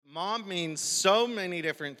Mom means so many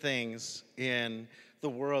different things in the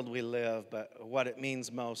world we live, but what it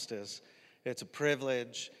means most is it's a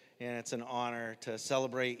privilege and it's an honor to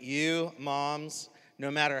celebrate you, moms,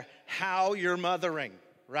 no matter how you're mothering,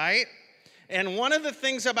 right? And one of the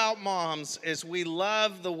things about moms is we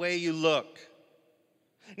love the way you look.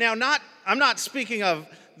 Now, I'm not speaking of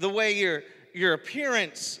the way your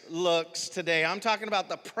appearance looks today. I'm talking about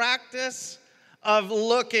the practice of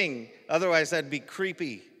looking. Otherwise, that'd be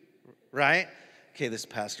creepy, right? Okay, this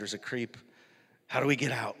pastor's a creep. How do we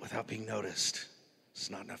get out without being noticed? It's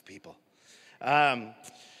not enough people. I'm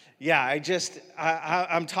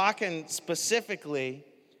talking specifically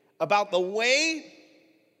about the way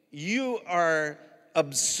you are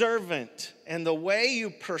observant and the way you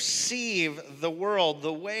perceive the world,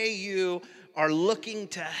 the way you are looking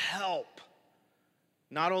to help,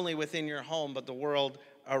 not only within your home, but the world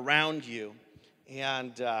around you.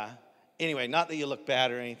 And anyway, not that you look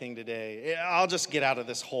bad or anything today. I'll just get out of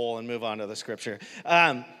this hole and move on to the scripture.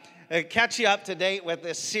 Catch you up to date with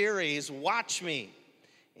this series, Watch Me.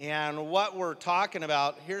 And what we're talking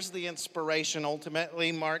about, here's the inspiration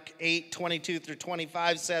ultimately. Mark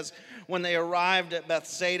 8:22-25 says, when they arrived at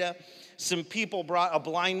Bethsaida, some people brought a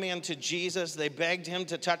blind man to Jesus. They begged him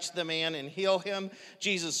to touch the man and heal him.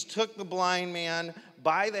 Jesus took the blind man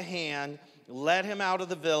by the hand, led him out of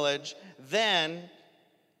the village. Then,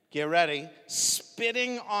 get ready,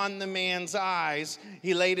 spitting on the man's eyes,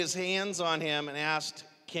 he laid his hands on him and asked,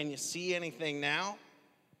 "Can you see anything now?"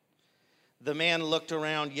 The man looked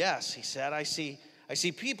around. "Yes," he said, I see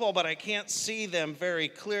people, but I can't see them very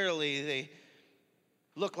clearly. They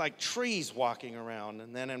look like trees walking around."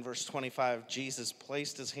 And then in verse 25, Jesus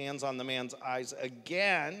placed his hands on the man's eyes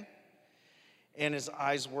again, and his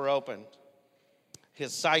eyes were opened.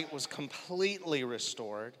 His sight was completely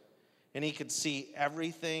restored, and he could see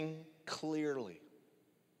everything clearly.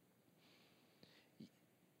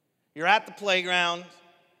 You're at the playground,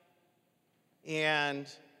 and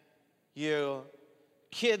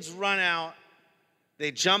kids run out,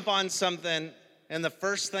 they jump on something, and the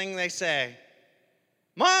first thing they say,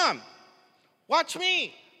 "Mom, watch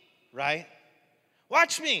me," right?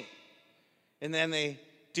 "Watch me." And then they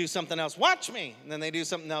do something else, "Watch me." And then they do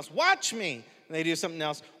something else, "Watch me." And they do something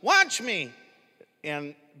else, "Watch me."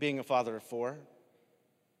 And being a father of 4,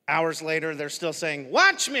 hours later, they're still saying,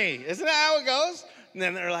 "Watch me." Isn't that how it goes? And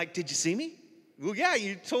then they're like, "Did you see me?" "Well, yeah,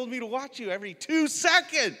 you told me to watch you every 2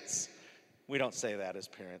 seconds. We don't say that as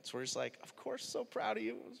parents. We're just like, "Of course, so proud of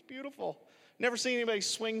you. It was beautiful. Never seen anybody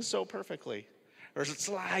swing so perfectly or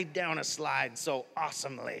slide down a slide so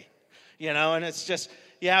awesomely." And it's just,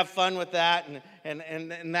 you have fun with that,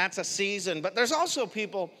 and that's a season. But there's also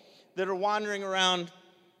people that are wandering around,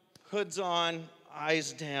 hoods on,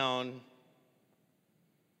 eyes down,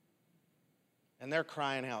 and they're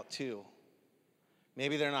crying out too.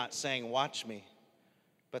 Maybe they're not saying, "Watch me,"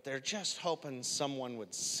 but they're just hoping someone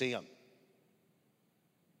would see them,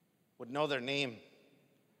 would know their name,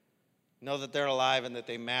 know that they're alive and that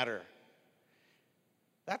they matter.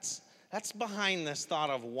 That's behind this thought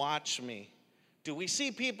of watch me. Do we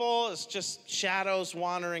see people as just shadows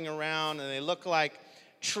wandering around and they look like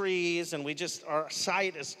trees, and our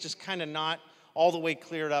sight is just kind of not all the way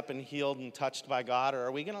cleared up and healed and touched by God? Or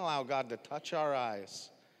are we going to allow God to touch our eyes,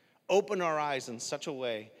 open our eyes in such a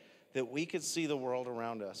way that we could see the world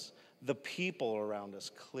around us, the people around us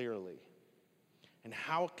clearly? And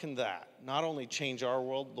how can that not only change our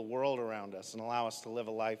world, the world around us, and allow us to live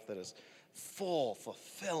a life that is full,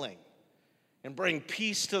 fulfilling, and bring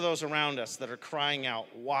peace to those around us that are crying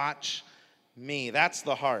out, "Watch me"? That's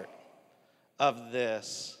the heart of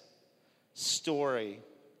this story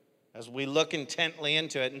as we look intently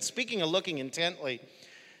into it. And speaking of looking intently,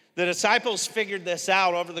 the disciples figured this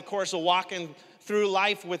out over the course of walking through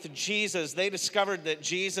life with Jesus. They discovered that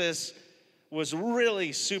Jesus was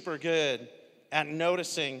really super good at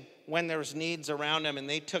noticing when there was needs around him, and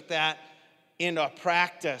they took that into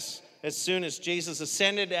practice. As soon as Jesus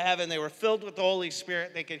ascended to heaven, they were filled with the Holy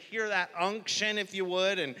Spirit. They could hear that unction, if you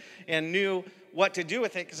would, and knew what to do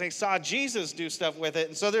with it because they saw Jesus do stuff with it.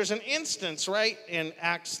 And so there's an instance right in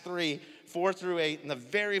Acts 3:4-8 in the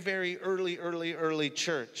very, very early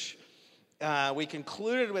church. We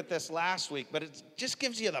concluded with this last week, but it just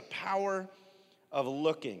gives you the power of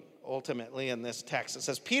looking ultimately in this text. It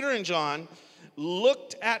says, Peter and John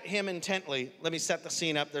looked at him intently. Let me set the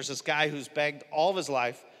scene up. There's this guy who's begged all of his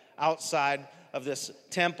life outside of this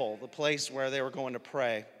temple, the place where they were going to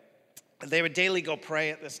pray. They would daily go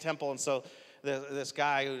pray at this temple, and so this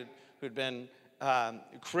guy who'd been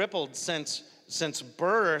crippled since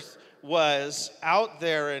birth was out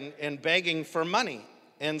there and begging for money.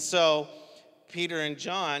 And so Peter and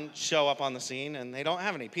John show up on the scene, and they don't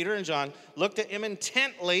have any. Peter and John looked at him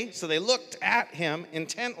intently, so they looked at him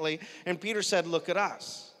intently, and Peter said, "Look at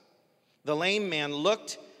us." The lame man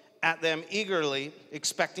looked at them eagerly,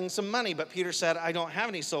 expecting some money, but Peter said, "I don't have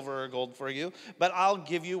any silver or gold for you, but I'll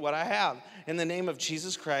give you what I have. In the name of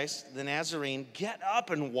Jesus Christ, the Nazarene, get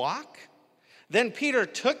up and walk." Then Peter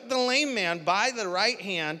took the lame man by the right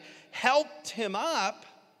hand, helped him up,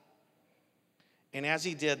 and as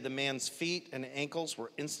he did, the man's feet and ankles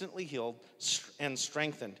were instantly healed and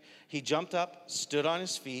strengthened. He jumped up, stood on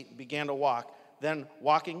his feet, began to walk. Then,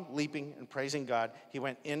 walking, leaping, and praising God, he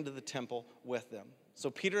went into the temple with them. So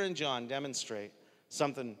Peter and John demonstrate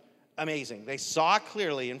something amazing. They saw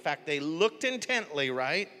clearly. In fact, they looked intently,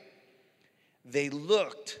 right? They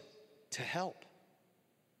looked to help.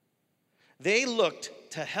 They looked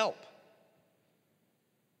to help.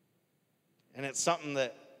 And it's something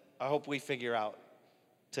that I hope we figure out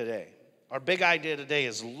today. Our big idea today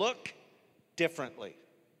is look differently.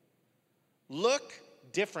 Look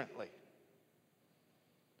differently.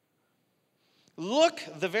 Look,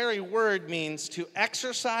 the very word means to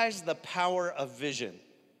exercise the power of vision.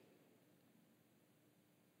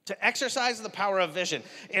 To exercise the power of vision.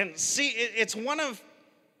 And see, it's one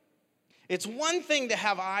thing to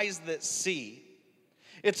have eyes that see.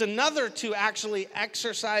 It's another to actually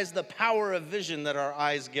exercise the power of vision that our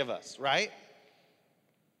eyes give us, right?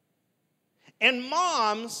 And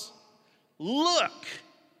moms look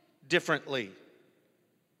differently.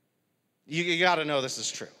 You got to know this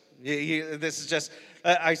is true. This is just,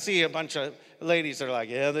 I see a bunch of ladies that are like,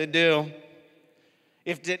 yeah, they do.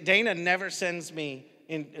 If Dana never sends me,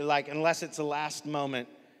 unless it's the last moment,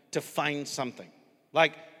 to find something.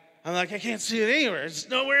 I'm like, I can't see it anywhere. It's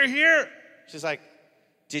nowhere here. She's like,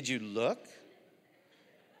 did you look?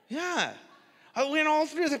 Yeah. I went all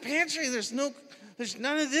through the pantry. There's none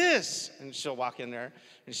of this. And she'll walk in there,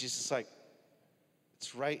 and she's just like,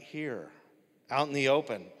 it's right here, out in the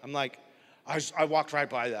open. I'm like, I walked right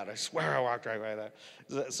by that. I swear I walked right by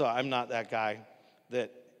that. So I'm not that guy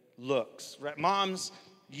that looks. Right? Moms,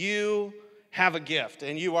 you have a gift,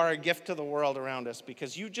 and you are a gift to the world around us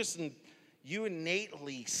because you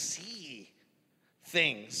innately see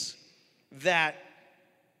things that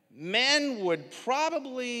men would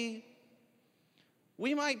probably,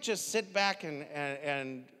 we might just sit back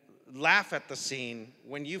and laugh at the scene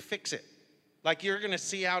when you fix it. Like you're going to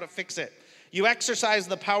see how to fix it. You exercise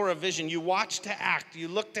the power of vision. You watch to act. You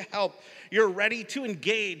look to help. You're ready to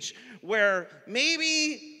engage where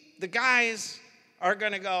maybe the guys are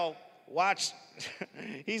going to go, watch,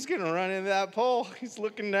 he's going to run into that pole. He's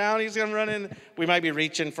looking down. He's going to run in. We might be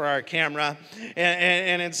reaching for our camera.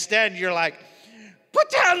 And instead you're like, put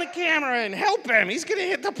down the camera and help him. He's going to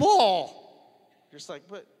hit the pole. You're just like,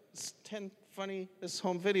 but it's this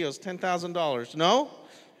home video is $10,000. No?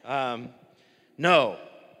 No.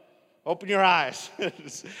 Open your eyes.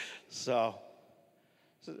 So,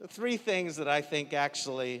 three things that I think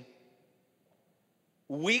actually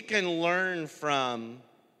we can learn from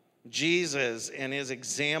Jesus and his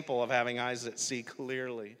example of having eyes that see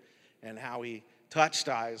clearly and how he touched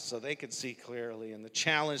eyes so they could see clearly, and the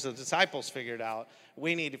challenge the disciples figured out,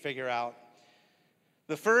 we need to figure out.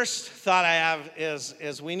 The first thought I have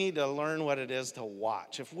is we need to learn what it is to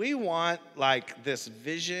watch. If we want this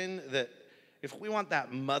vision if we want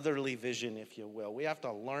that motherly vision, if you will, we have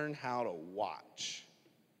to learn how to watch.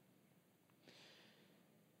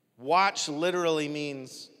 Watch literally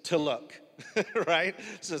means to look, right?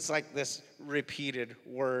 So it's like this repeated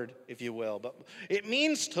word, if you will. But it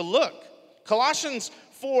means to look. Colossians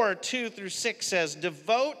 4:2-6 says,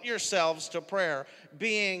 devote yourselves to prayer,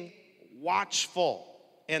 being watchful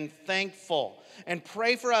and thankful. And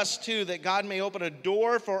pray for us, too, that God may open a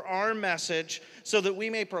door for our message so that we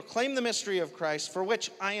may proclaim the mystery of Christ, for which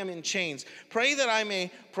I am in chains. Pray that I may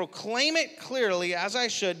proclaim it clearly as I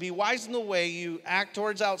should, be wise in the way you act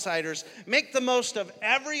towards outsiders, make the most of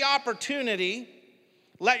every opportunity.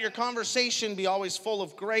 Let your conversation be always full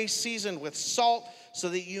of grace, seasoned with salt, so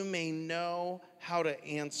that you may know how to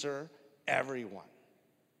answer everyone.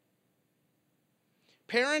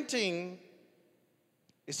 Parenting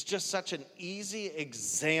is just such an easy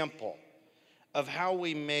example of how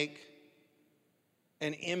we make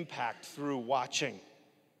an impact through watching.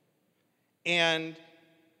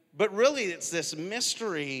 But really it's this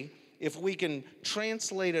mystery, if we can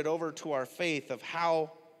translate it over to our faith, of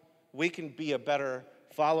how we can be a better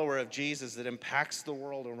follower of Jesus that impacts the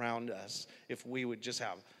world around us if we would just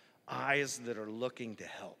have eyes that are looking to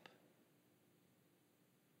help.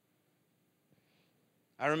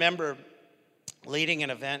 I remember leading an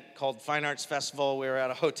event called Fine Arts Festival. We were at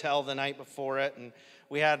a hotel the night before it, and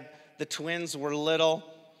we had The twins were little,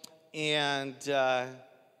 and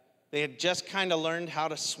they had just kind of learned how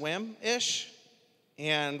to swim-ish.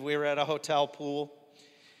 And we were at a hotel pool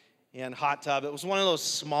and hot tub. It was one of those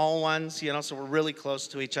small ones, so we're really close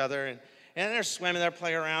to each other. And they're swimming, they're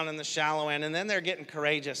playing around in the shallow end, and then they're getting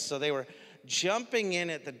courageous. So they were jumping in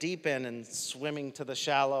at the deep end and swimming to the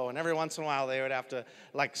shallow. And every once in a while, they would have to,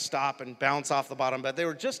 stop and bounce off the bottom. But they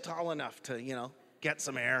were just tall enough to, get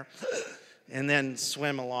some air and then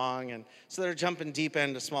swim along. And so they're jumping deep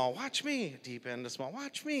end to small. Watch me. Deep end to small.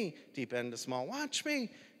 Watch me. Deep end to small. Watch me.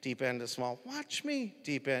 Deep end to small. Watch me.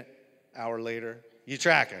 Deep end. Hour later. You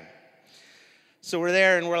tracking? So we're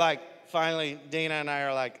there, and we're finally, Dana and I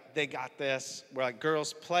are they got this. We're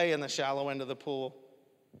girls, play in the shallow end of the pool.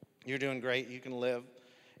 You're doing great. You can live.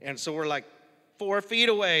 And so we're 4 feet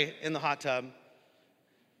away in the hot tub.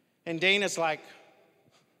 And Dana's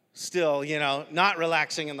still, not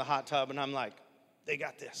relaxing in the hot tub. And I'm they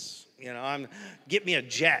got this. Get me a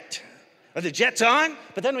jet. Are the jets on?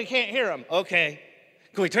 But then we can't hear them. Okay.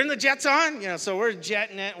 Can we turn the jets on? So we're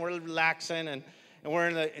jetting it, and we're relaxing, and we're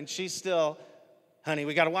and she's still, honey,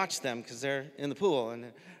 we got to watch them because they're in the pool.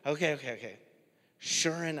 And okay.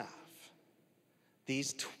 Sure enough,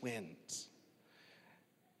 these twins,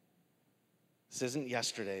 this isn't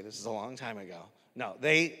yesterday, this is a long time ago. No,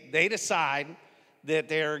 they decide that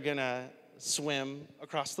they're going to swim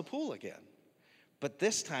across the pool again. But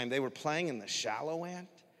this time they were playing in the shallow end,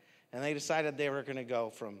 and they decided they were going to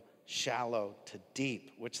go from shallow to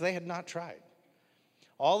deep, which they had not tried.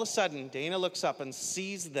 All of a sudden, Dana looks up and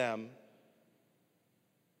sees them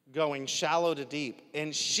going shallow to deep,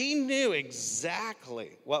 and she knew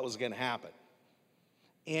exactly what was going to happen.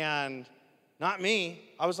 And not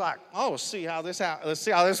me. I was let's see how this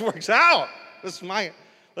works out.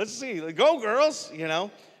 Let's see. Go, girls,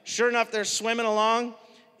 Sure enough, they're swimming along,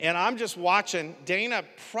 and I'm just watching. Dana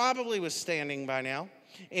probably was standing by now,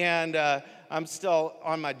 and I'm still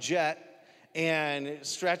on my jet and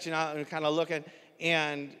stretching out and kind of looking,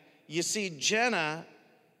 and you see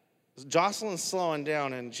Jocelyn's slowing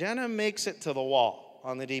down, and Jenna makes it to the wall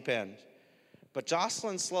on the deep end. But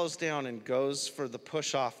Jocelyn slows down and goes for the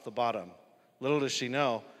push off the bottom. Little does she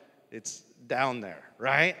know, it's down there,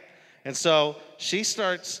 right? And so she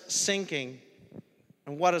starts sinking.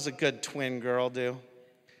 And what does a good twin girl do?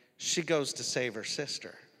 She goes to save her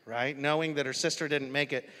sister, right? Knowing that her sister didn't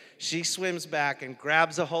make it, she swims back and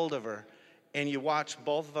grabs a hold of her. And you watch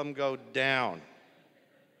both of them go down.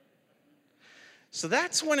 So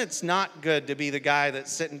that's when it's not good to be the guy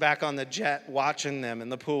that's sitting back on the jet watching them in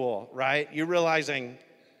the pool, right? You're realizing,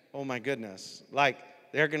 oh my goodness,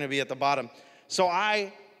 they're going to be at the bottom. So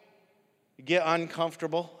I get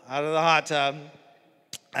uncomfortable out of the hot tub.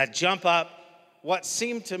 I jump up. What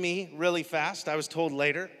seemed to me really fast, I was told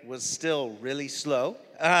later, was still really slow.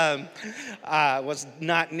 Was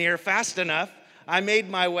not near fast enough. I made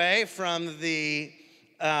my way from the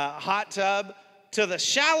hot tub to the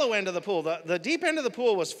shallow end of the pool. The deep end of the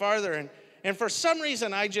pool was farther, and for some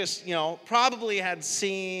reason I just, probably had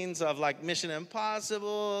scenes of Mission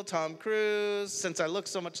Impossible, Tom Cruise, since I look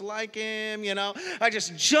so much like him, I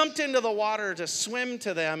just jumped into the water to swim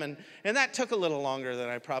to them, and that took a little longer than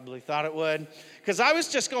I probably thought it would, because I was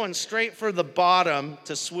just going straight for the bottom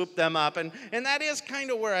to swoop them up, and that is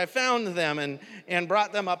kind of where I found them and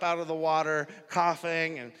brought them up out of the water,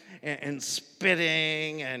 coughing and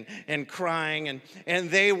spitting and crying, and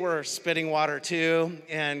they were spitting water too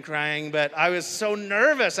and crying, but I was so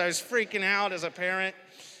nervous. I was freaking out as a parent,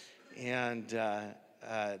 and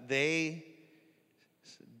they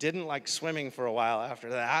didn't like swimming for a while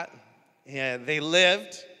after that. And they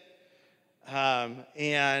lived,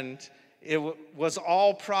 and it was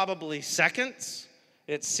all probably seconds.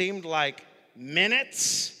 It seemed like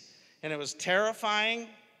minutes, and it was terrifying.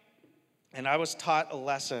 And I was taught a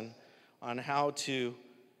lesson on how to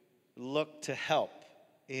look to help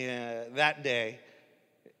that day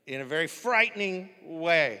in a very frightening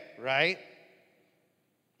way, right?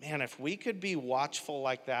 Man, if we could be watchful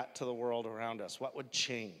like that to the world around us, what would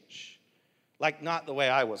change? Not the way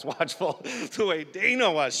I was watchful, the way Dana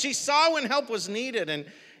was. She saw when help was needed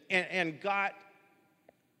and got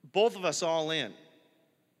both of us all in.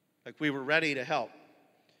 We were ready to help.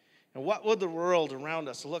 And what would the world around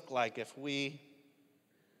us look like if we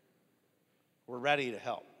were ready to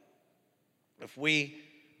help? If we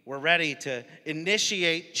were ready to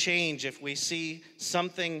initiate change, if we see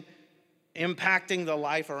something impacting the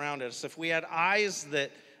life around us, if we had eyes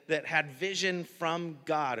that had vision from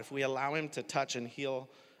God, if we allow Him to touch and heal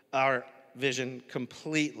our vision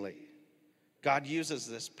completely. God uses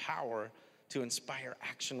this power to inspire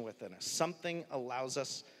action within us. Something allows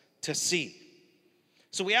us to see.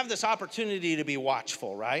 So we have this opportunity to be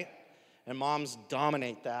watchful, right? And moms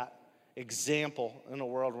dominate that example in the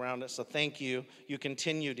world around us. So thank you. You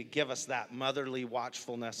continue to give us that motherly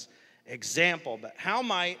watchfulness example. But how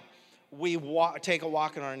might we take a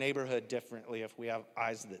walk in our neighborhood differently if we have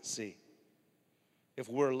eyes that see? If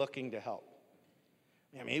we're looking to help?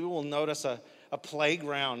 Yeah, maybe we'll notice a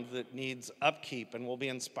playground that needs upkeep and we'll be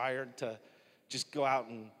inspired to just go out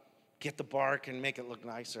and get the bark and make it look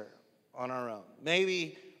nicer on our own.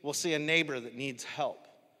 Maybe we'll see a neighbor that needs help.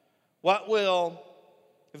 What will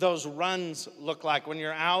those runs look like when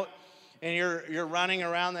you're out and you're running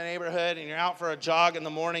around the neighborhood and you're out for a jog in the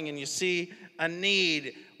morning and you see a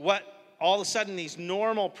need? What all of a sudden these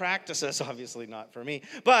normal practices, obviously not for me,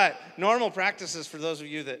 but normal practices for those of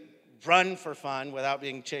you that run for fun without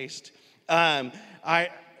being chased. What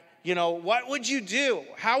would you do?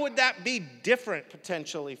 How would that be different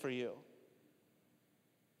potentially for you?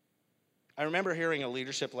 I remember hearing a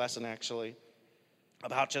leadership lesson actually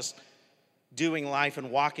about just doing life and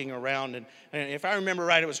walking around. And if I remember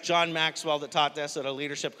right, it was John Maxwell that taught this at a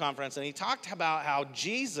leadership conference. And he talked about how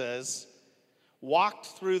Jesus walked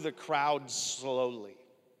through the crowd slowly.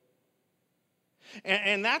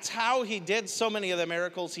 And that's how he did so many of the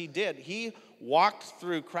miracles he did. He walked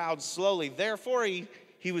through crowds slowly. Therefore,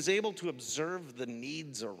 he was able to observe the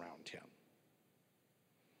needs around him.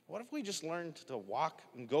 What if we just learned to walk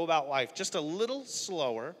and go about life just a little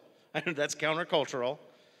slower? I know that's countercultural.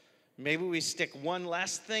 Maybe we stick one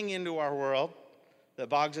less thing into our world that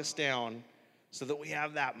bogs us down so that we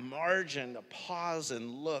have that margin to pause and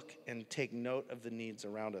look and take note of the needs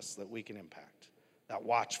around us that we can impact. That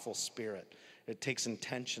watchful spirit. It takes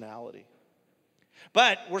intentionality.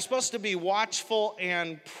 But we're supposed to be watchful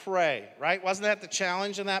and pray, right? Wasn't that the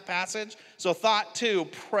challenge in that passage? So thought 2,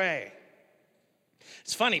 pray.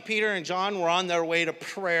 It's funny, Peter and John were on their way to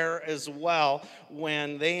prayer as well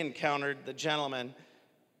when they encountered the gentleman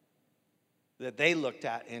that they looked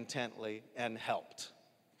at intently and helped.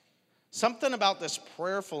 Something about this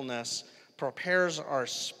prayerfulness prepares our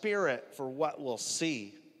spirit for what we'll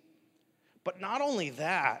see. But not only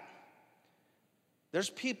that, there's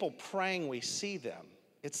people praying, we see them.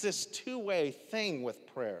 It's this two-way thing with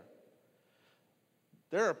prayer.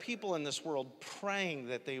 There are people in this world praying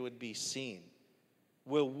that they would be seen.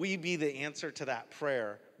 Will we be the answer to that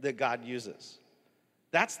prayer that God uses?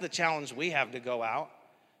 That's the challenge we have to go out.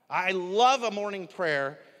 I love a morning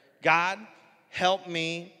prayer. God, help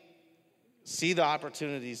me see the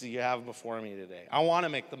opportunities that you have before me today. I want to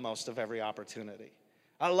make the most of every opportunity.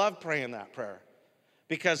 I love praying that prayer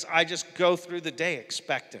because I just go through the day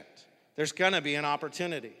expectant. There's going to be an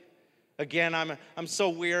opportunity. Again, I'm so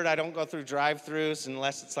weird. I don't go through drive-thrus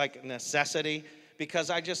unless it's like a necessity because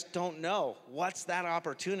I just don't know what's that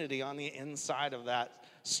opportunity on the inside of that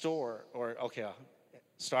store or,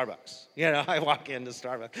 Starbucks. I walk into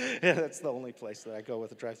Starbucks. That's the only place that I go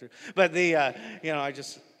with a drive-thru. But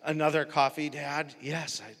another coffee, Dad.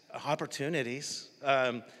 Yes, opportunities.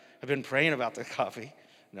 I've been praying about the coffee.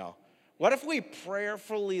 No. What if we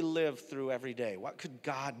prayerfully live through every day? What could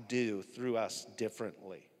God do through us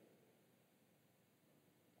differently?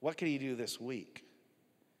 What could he do this week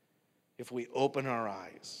if we open our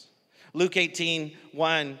eyes? Luke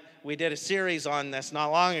 18:1, we did a series on this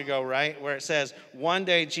not long ago, right? Where it says, one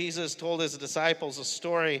day Jesus told his disciples a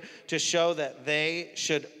story to show that they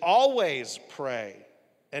should always pray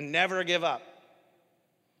and never give up.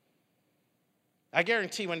 I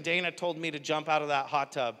guarantee when Dana told me to jump out of that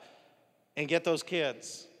hot tub and get those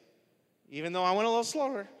kids, even though I went a little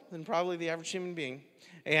slower than probably the average human being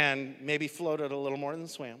and maybe floated a little more than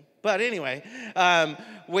swam. But anyway,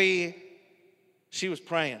 she was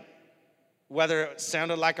praying. Whether it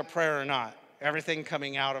sounded like a prayer or not, everything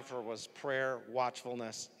coming out of her was prayer,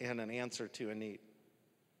 watchfulness, and an answer to a need.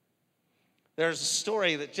 There's a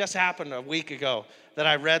story that just happened a week ago that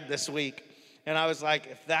I read this week, and I was like,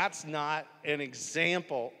 if that's not an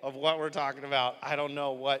example of what we're talking about, I don't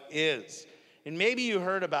know what is. And maybe you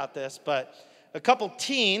heard about this, but a couple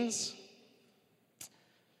teens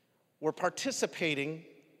were participating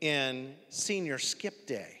in senior skip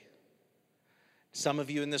day. Some of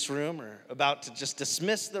you in this room are about to just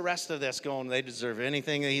dismiss the rest of this going, they deserve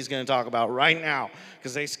anything that he's going to talk about right now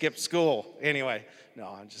because they skipped school. Anyway, no,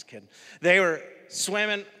 I'm just kidding. They were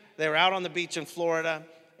swimming. They were out on the beach in Florida,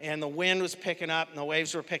 and the wind was picking up, and the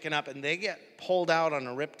waves were picking up, and they get pulled out on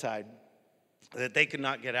a riptide that they could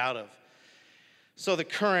not get out of. So the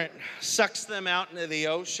current sucks them out into the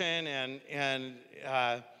ocean, and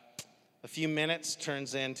a few minutes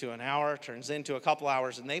turns into an hour, turns into a couple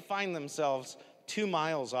hours, and they find themselves 2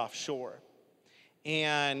 miles offshore.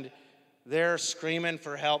 And they're screaming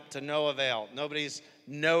for help to no avail. Nobody's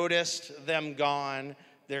noticed them gone.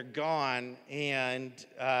 They're gone and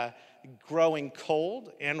growing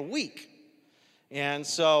cold and weak. And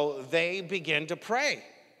so they begin to pray.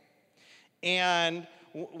 And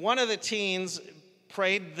one of the teens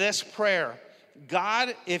prayed this prayer: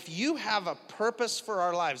 God, if you have a purpose for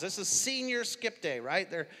our lives, this is senior skip day, right?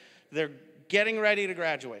 They're getting ready to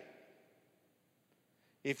graduate.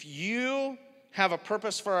 If you have a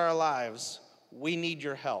purpose for our lives, we need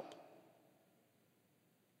your help.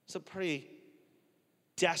 It's a pretty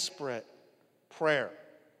desperate prayer.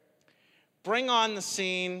 Bring on the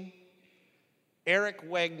scene Eric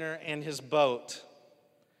Wagner and his boat.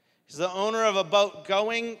 He's the owner of a boat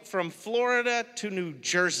going from Florida to New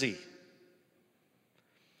Jersey.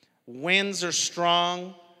 Winds are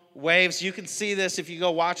strong, waves. You can see this if you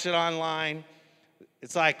go watch it online.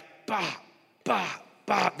 It's like, bah, bah,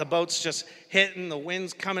 bah. The boat's just hitting, the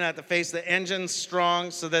wind's coming at the face, the engine's strong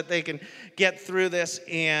so that they can get through this.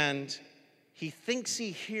 And he thinks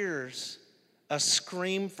he hears a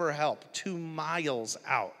scream for help 2 miles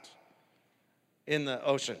out in the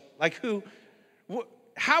ocean. Like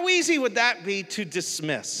how easy would that be to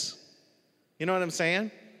dismiss? You know what I'm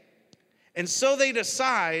saying? And so they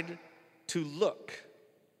decide to look.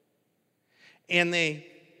 And they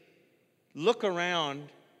look around,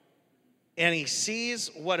 and he sees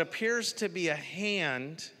what appears to be a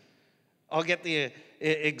hand. I'll get the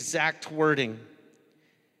exact wording.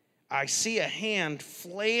 I see a hand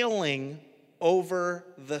flailing over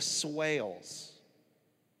the swales.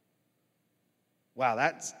 Wow,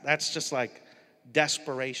 that's just like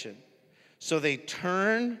desperation. So they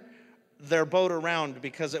turn their boat around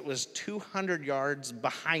because it was 200 yards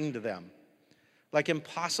behind them. Like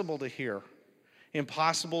impossible to hear.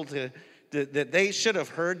 Impossible that they should have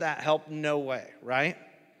heard that help. No way, right?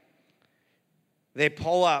 They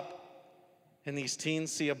pull up and these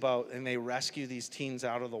teens see a boat and they rescue these teens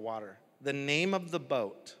out of the water. The name of the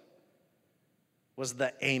boat was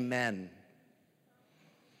the Amen.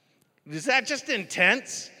 Is that just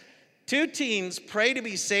intense? 2 teens pray to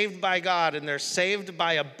be saved by God, and they're saved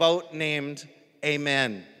by a boat named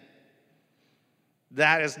Amen.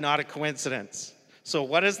 That is not a coincidence. So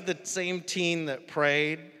what does the same teen that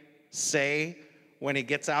prayed say when he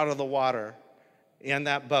gets out of the water in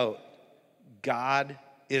that boat? God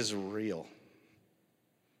is real.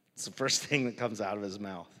 It's the first thing that comes out of his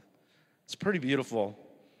mouth. It's pretty beautiful.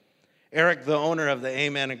 Eric, the owner of the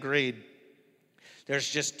Amen, agreed. There's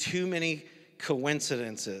just too many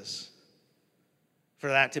coincidences for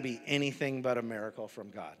that to be anything but a miracle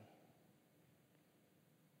from God.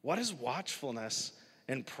 What is watchfulness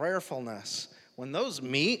and prayerfulness? When those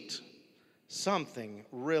meet, something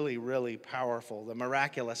really, really powerful, the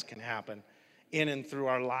miraculous can happen in and through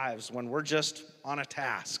our lives when we're just on a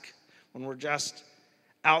task, when we're just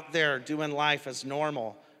out there doing life as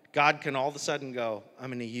normal. God can all of a sudden go, I'm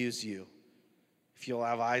going to use you if you'll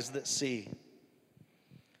have eyes that see.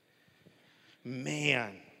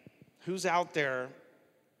 Man, who's out there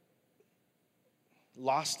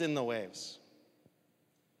lost in the waves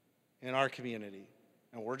in our community?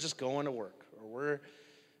 And we're just going to work, or we're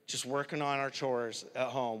just working on our chores at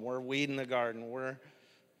home. We're weeding the garden. We're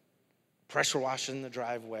pressure washing the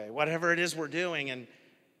driveway. Whatever it is we're doing. And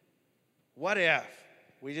what if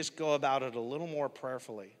we just go about it a little more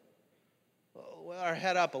prayerfully? With our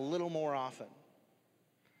head up a little more often.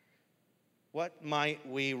 What might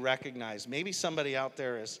we recognize? Maybe somebody out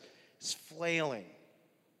there is flailing.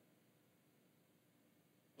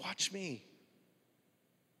 Watch me.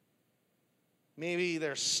 Maybe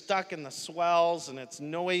they're stuck in the swells and it's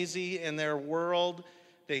noisy in their world.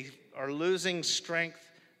 They are losing strength.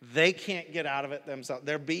 They can't get out of it themselves.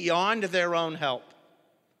 They're beyond their own help.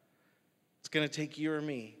 It's going to take you or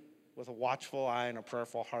me with a watchful eye and a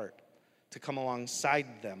prayerful heart to come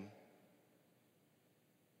alongside them.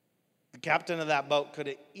 The captain of that boat could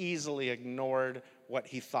have easily ignored what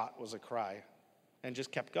he thought was a cry and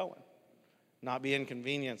just kept going, not be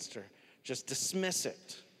inconvenienced or just dismiss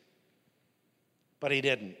it. But he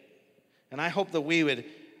didn't. And I hope that we would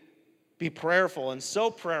be prayerful, and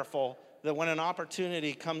so prayerful that when an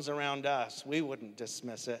opportunity comes around us, we wouldn't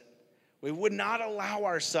dismiss it. We would not allow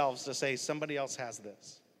ourselves to say, somebody else has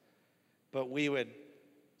this. But we would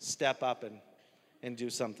step up and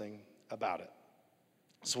do something about it.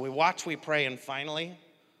 So we watch, we pray, and finally,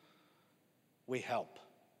 we help.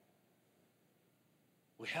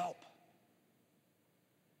 We help.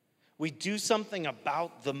 We do something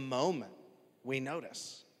about the moment we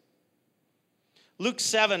notice. Luke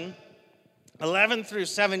 7, 11 through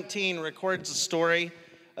 17 records the story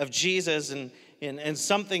of Jesus and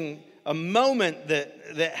something a moment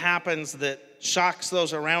that happens that shocks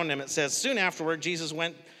those around him. It says, soon afterward, Jesus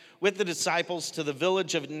went with the disciples to the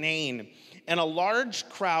village of Nain, and a large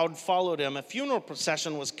crowd followed him. A funeral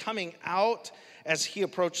procession was coming out as he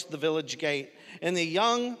approached the village gate, and the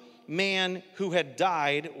young man who had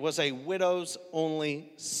died was a widow's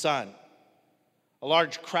only son. A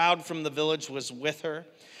large crowd from the village was with her,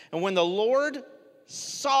 and when the Lord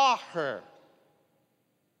saw her,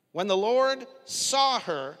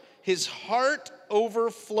 his heart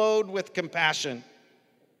overflowed with compassion.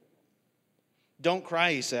 Don't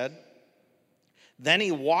cry, he said. Then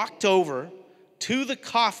he walked over to the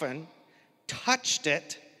coffin, touched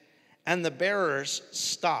it, and the bearers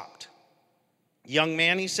stopped. Young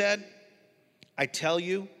man, he said, I tell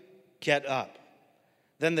you, get up.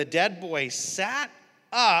 Then the dead boy sat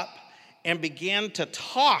up and began to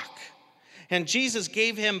talk, and Jesus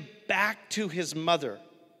gave him back to his mother.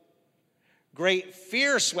 Great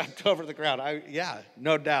fear swept over the crowd.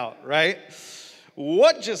 No doubt, right?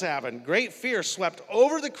 What just happened? Great fear swept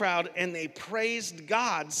over the crowd, and they praised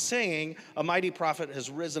God, saying, a mighty prophet has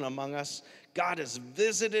risen among us. God has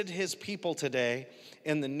visited his people today,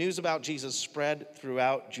 and the news about Jesus spread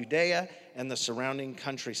throughout Judea and the surrounding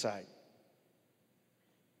countryside.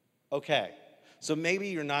 Okay, so maybe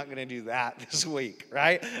you're not going to do that this week,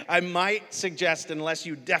 right? I might suggest, unless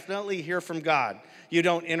you definitely hear from God, you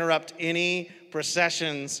don't interrupt any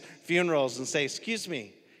processions, funerals, and say, excuse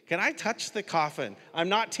me, can I touch the coffin? I'm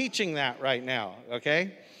not teaching that right now,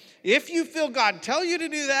 okay? If you feel God tell you to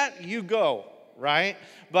do that, you go, right?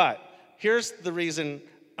 But here's the reason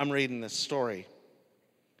I'm reading this story.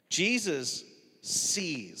 Jesus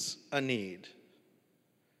sees a need.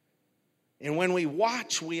 And when we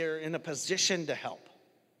watch, we are in a position to help.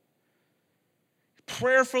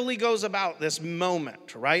 Prayerfully goes about this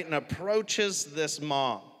moment, right? And approaches this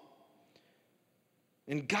mom.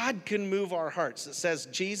 And God can move our hearts. It says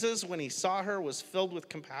Jesus, when he saw her, was filled with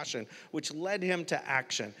compassion, which led him to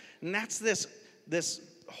action. And that's this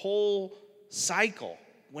whole cycle.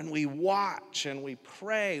 When we watch and we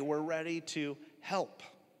pray, we're ready to help.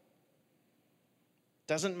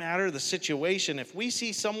 Doesn't matter the situation. If we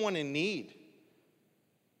see someone in need,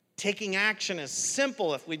 taking action is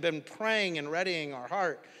simple if we've been praying and readying our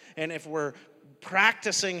heart, and if we're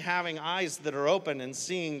practicing having eyes that are open and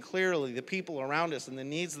seeing clearly the people around us and the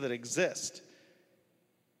needs that exist.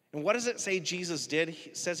 And what does it say Jesus did?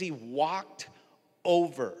 It says he walked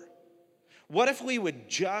over. What if we would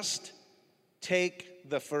just take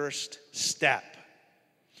the first step?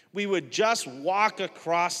 We would just walk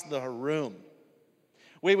across the room.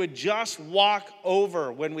 We would just walk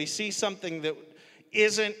over when we see something that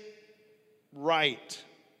isn't right.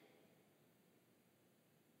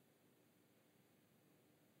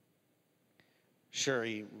 Sure,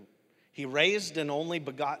 he raised an only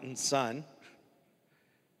begotten son.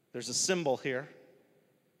 There's a symbol here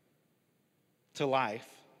to life,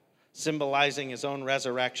 symbolizing his own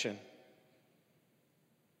resurrection.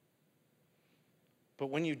 But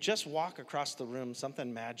when you just walk across the room,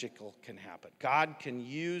 something magical can happen. God can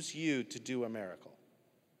use you to do a miracle.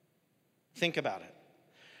 Think about it.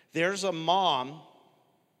 There's a mom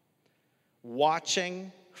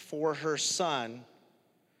watching for her son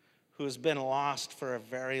who has been lost for a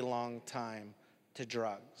very long time to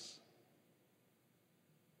drugs.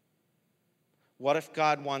 What if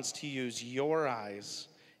God wants to use your eyes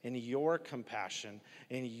and your compassion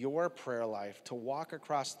and your prayer life to walk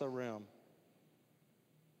across the room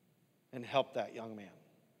and help that young man?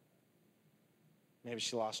 Maybe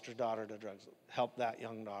she lost her daughter to drugs. Help that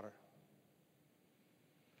young daughter.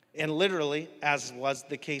 And literally, as was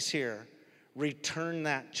the case here, return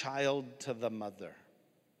that child to the mother.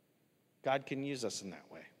 God can use us in that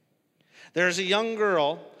way. There's a young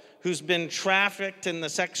girl who's been trafficked in the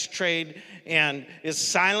sex trade and is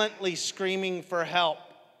silently screaming for help.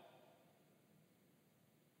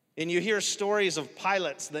 And you hear stories of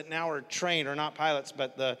pilots that now are trained, or not pilots,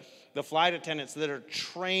 but the flight attendants that are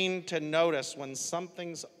trained to notice when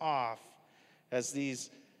something's off as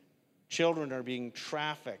these children are being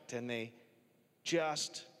trafficked, and they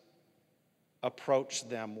just approach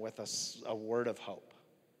them with a word of hope.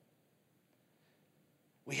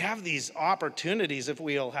 We have these opportunities. If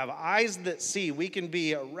we'll have eyes that see, we can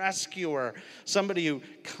be a rescuer, somebody who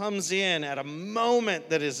comes in at a moment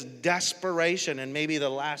that is desperation and maybe the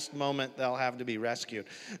last moment they'll have to be rescued.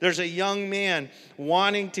 There's a young man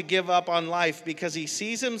wanting to give up on life because he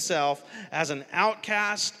sees himself as an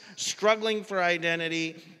outcast, struggling for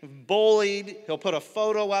identity, bullied. He'll put a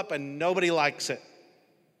photo up and nobody likes it.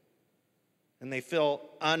 And they feel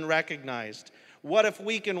unrecognized. What if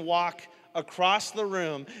we can walk across the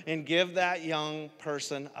room and give that young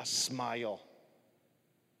person a smile?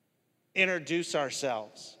 Introduce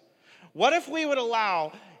ourselves. What if we would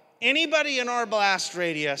allow anybody in our blast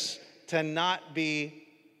radius to not be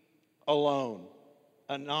alone,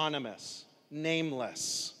 anonymous,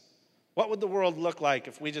 nameless? What would the world look like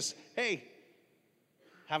if we just, hey,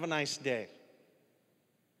 have a nice day?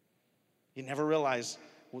 You never realize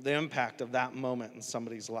the impact of that moment in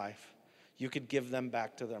somebody's life. You could give them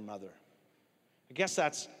back to their mother. I guess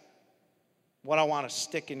that's what I want to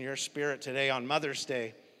stick in your spirit today on Mother's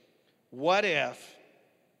Day. What if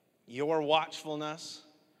your watchfulness,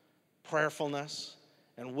 prayerfulness,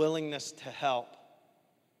 and willingness to help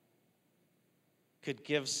could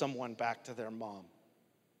give someone back to their mom?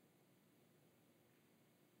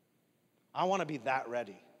 I want to be that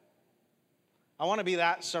ready. I want to be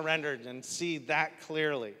that surrendered and see that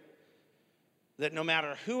clearly. That no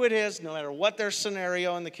matter who it is, no matter what their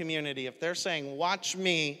scenario in the community, if they're saying, watch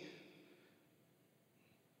me,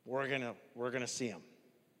 we're gonna see them.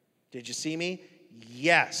 Did you see me?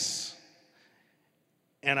 Yes.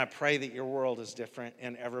 And I pray that your world is different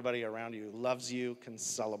and everybody around you who loves you can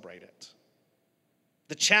celebrate it.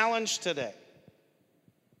 The challenge today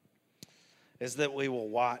is that we will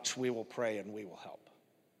watch, we will pray, and we will help.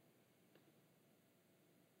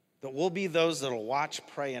 That we'll be those that will watch,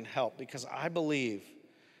 pray, and help, because I believe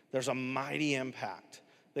there's a mighty impact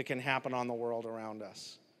that can happen on the world around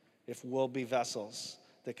us if we'll be vessels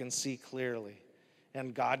that can see clearly,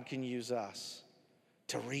 and God can use us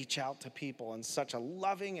to reach out to people in such a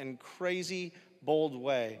loving and crazy, bold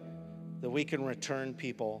way that we can return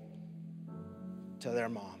people to their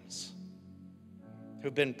moms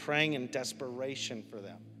who've been praying in desperation for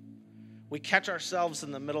them. We catch ourselves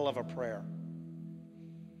in the middle of a prayer.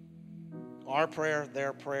 Our prayer,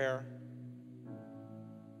 their prayer,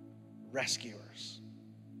 rescuers.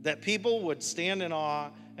 That people would stand in awe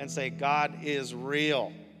and say, God is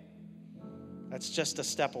real. That's just a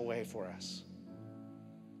step away for us.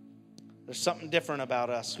 There's something different about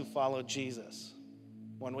us who follow Jesus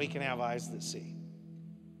when we can have eyes that see.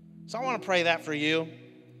 So I want to pray that for you.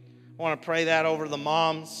 I want to pray that over the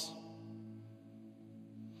moms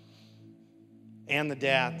and the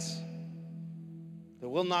dads. That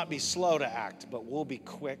we'll not be slow to act, but we'll be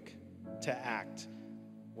quick to act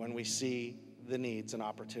when we see the needs and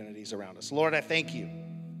opportunities around us. Lord, I thank you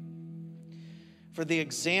for the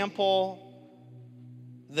example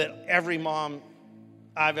that every mom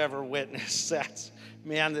I've ever witnessed sets.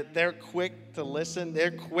 Man, that they're quick to listen, they're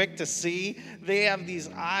quick to see. They have these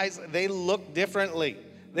eyes, they look differently.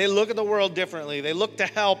 They look at the world differently. They look to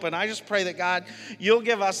help. And I just pray that, God, you'll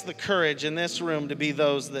give us the courage in this room to be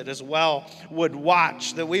those that as well would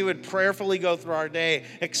watch, that we would prayerfully go through our day,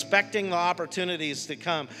 expecting the opportunities to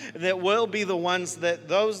come, that we'll be the ones that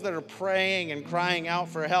those that are praying and crying out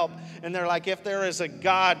for help, and they're like, if there is a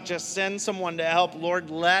God, just send someone to help. Lord,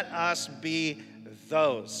 let us be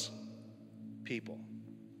those people.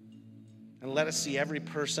 And let us see every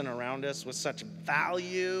person around us with such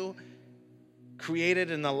value, created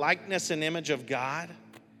in the likeness and image of God.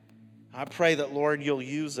 I pray that, Lord, you'll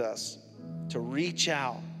use us to reach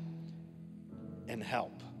out and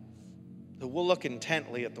help. That we'll look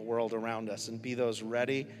intently at the world around us and be those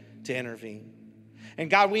ready to intervene. And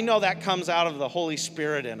God, we know that comes out of the Holy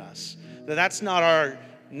Spirit in us. That's not our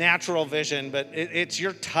natural vision, but it's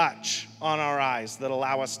your touch on our eyes that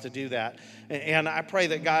allow us to do that. And I pray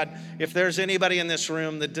that, God, if there's anybody in this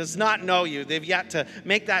room that does not know you, they've yet to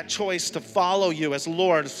make that choice to follow you as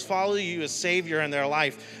Lord, follow you as Savior in their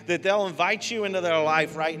life, that they'll invite you into their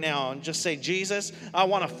life right now and just say, Jesus, I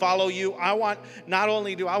want to follow you. Not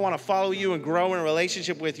only do I want to follow you and grow in a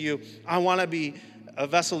relationship with you, I want to be a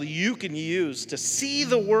vessel you can use to see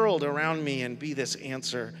the world around me and be this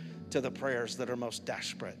answer to the prayers that are most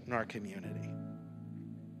desperate in our community.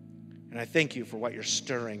 And I thank you for what you're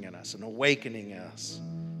stirring in us and awakening us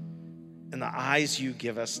and the eyes you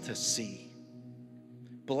give us to see.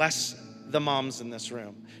 Bless the moms in this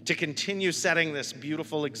room to continue setting this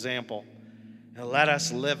beautiful example, and let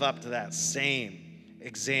us live up to that same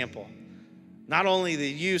example. Not only that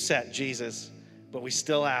you set, Jesus, but we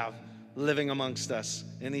still have living amongst us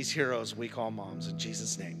in these heroes we call moms. In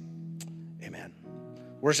Jesus' name, amen.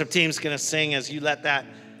 Worship team's going to sing as you let that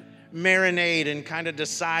marinate and kind of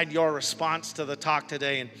decide your response to the talk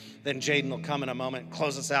today. And then Jaden will come in a moment,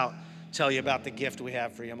 close us out, tell you about the gift we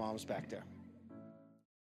have for your moms back there.